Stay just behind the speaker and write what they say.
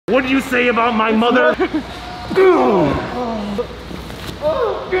What did you say about my mother?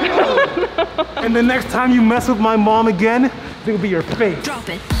 And the next time you mess with my mom again, it'll be your face. Drop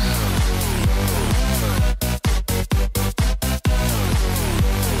it.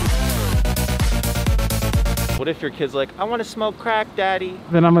 What if your kid's like, I want to smoke crack, daddy?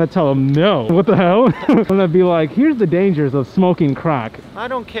 Then I'm gonna tell him no. What the hell? I'm gonna be like, here's the dangers of smoking crack. I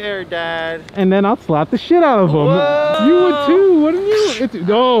don't care, dad. And then I'll slap the shit out of him. Whoa. You would too, wouldn't you?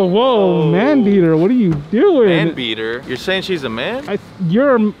 Oh, whoa, man beater, what are you doing? Man beater? You're saying she's a man?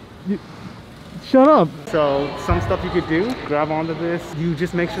 Shut up. So some stuff you could do, grab onto this. You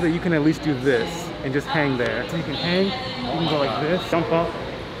just make sure that you can at least do this and just hang there. So you can hang, you can go like this, jump up,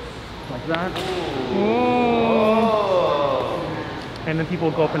 like that. And then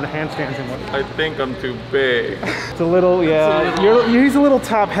people go up into handstands and whatnot. I think I'm too big. It's a little, yeah. He's a little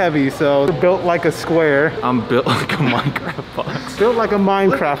top heavy, so you're built like a square. I'm built like a Minecraft box. Built like a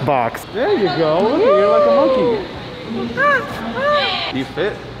Minecraft box. There you go. Look at you, you're like a monkey. You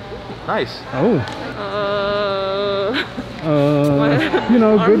fit? Nice. Oh. You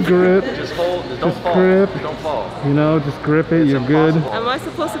know, good grip. Just hold, don't fall. Grip. Don't fall. You know, just grip it, It's you're good. Am I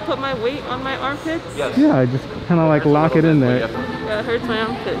supposed to put my weight on my armpits? Yes. Yeah, just kind of like lock it in there. Yeah, it hurts my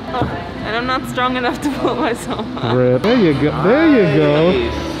armpit. Oh, and I'm not strong enough to pull myself up. Grip. There you go. There you go.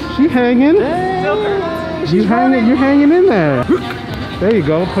 She hanging. You're hanging in there. There you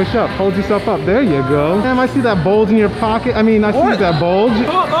go. Push up. Hold yourself up. There you go. Damn, I see that bulge in your pocket. I mean, I see that bulge.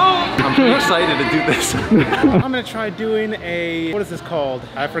 I'm pretty excited to do this. I'm gonna try doing what is this called?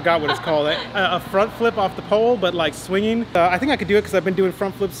 I forgot what it's called. A front flip off the pole, but like swinging. I think I could do it because I've been doing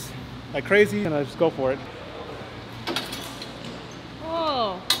front flips like crazy, and I just go for it.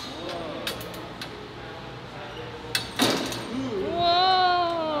 Whoa.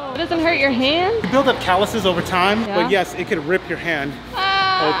 Whoa. It doesn't hurt your hand? You build up calluses over time, Yeah. but yes, it could rip your hand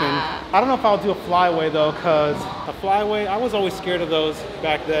open. I don't know if I'll do a flyaway though, because a flyaway, I was always scared of those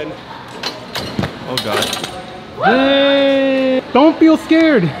back then. Oh God. Hey, don't feel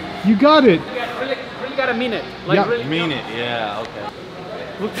scared. You got it. Really gotta mean it. Like Yeah. really. Mean it, yeah, okay.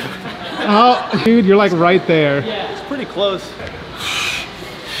 Oh, dude, you're like right there. It's pretty close.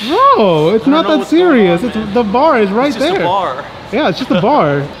 Bro, it's not know that what's going serious. on, It's man. the bar is right It's just there. a bar. Yeah, it's just a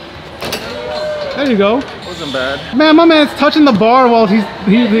bar. There you go. Wasn't bad. Man, my man's touching the bar while he's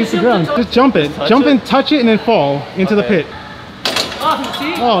the ground. Just jump it. Touch Jump it? and touch it and then fall into the pit. Oh,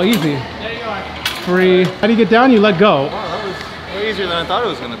 see? Oh, easy. There you are. Free. How do you get down? You let go. Wow, that was way easier than I thought it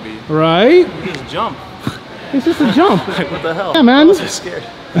was gonna be. Right? You just jump. It's just a jump. Like, what the hell? Yeah, man. I was so scared.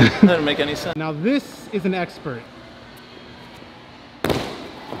 That didn't make any sense. Now this is an expert.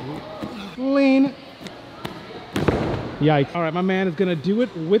 Lean. Yikes. All right, my man is gonna do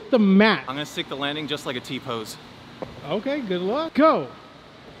it with the mat. I'm gonna stick the landing just like a T-pose. Okay, good luck. Go.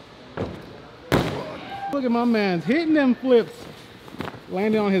 Look at my man's hitting them flips.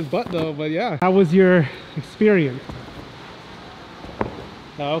 Landing on his butt though, but yeah. How was your experience?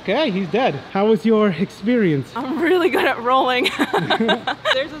 Okay, he's dead. How was your experience? I'm really good at rolling.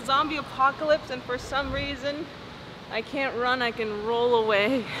 There's a zombie apocalypse and for some reason, I can't run, I can roll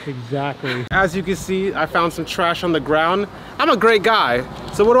away. Exactly. As you can see, I found some trash on the ground. I'm a great guy.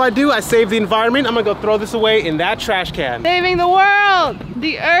 So what do? I save the environment. I'm gonna go throw this away in that trash can. Saving the world!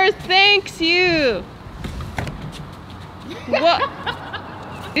 The earth thanks you! What?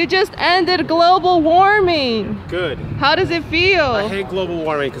 You just ended global warming. Good. How does it feel? I hate global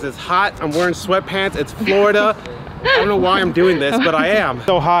warming because it's hot. I'm wearing sweatpants. It's Florida. I don't know why I'm doing this, but I am.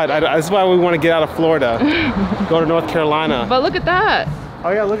 So hot. This is why we want to get out of Florida. Go to North Carolina. But look at that. Oh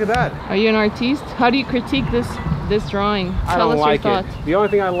yeah, look at that. Are you an artiste? How do you critique this drawing? I Tell don't us like your it. thoughts. The only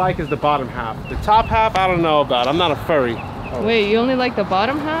thing I like is the bottom half. The top half, I don't know about. I'm not a furry. Oh. Wait, you only like the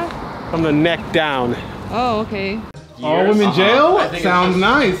bottom half? From the neck down. Oh, okay. All women jail? Sounds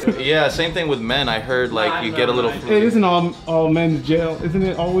nice. Yeah, same thing with men. I heard like you get a little. It isn't all men's jail. Isn't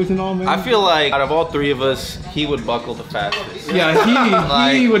it always in all men's? I feel like out of all three of us, he would buckle the fastest.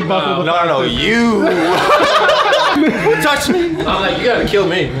 Yeah, he would buckle the No, fastest. you. Who touched me? I'm like, you gotta kill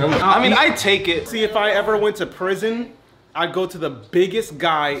me. I mean, I take it. See, if I ever went to prison, I'd go to the biggest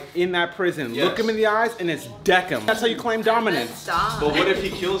guy in that prison, Yes. look him in the eyes, and it's deck him. That's how you claim dominance. But what if he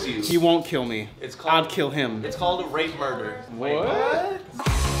kills you? He won't kill me. It's called- I'd kill him. It's called a rape murder. Wait, What?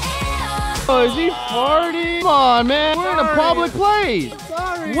 Oh, is he farting? Come on, man. We're in a public place.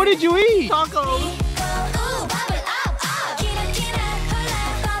 Sorry. What did you eat? Tacos.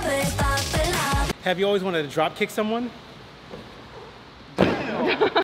 Have you always wanted to drop kick someone?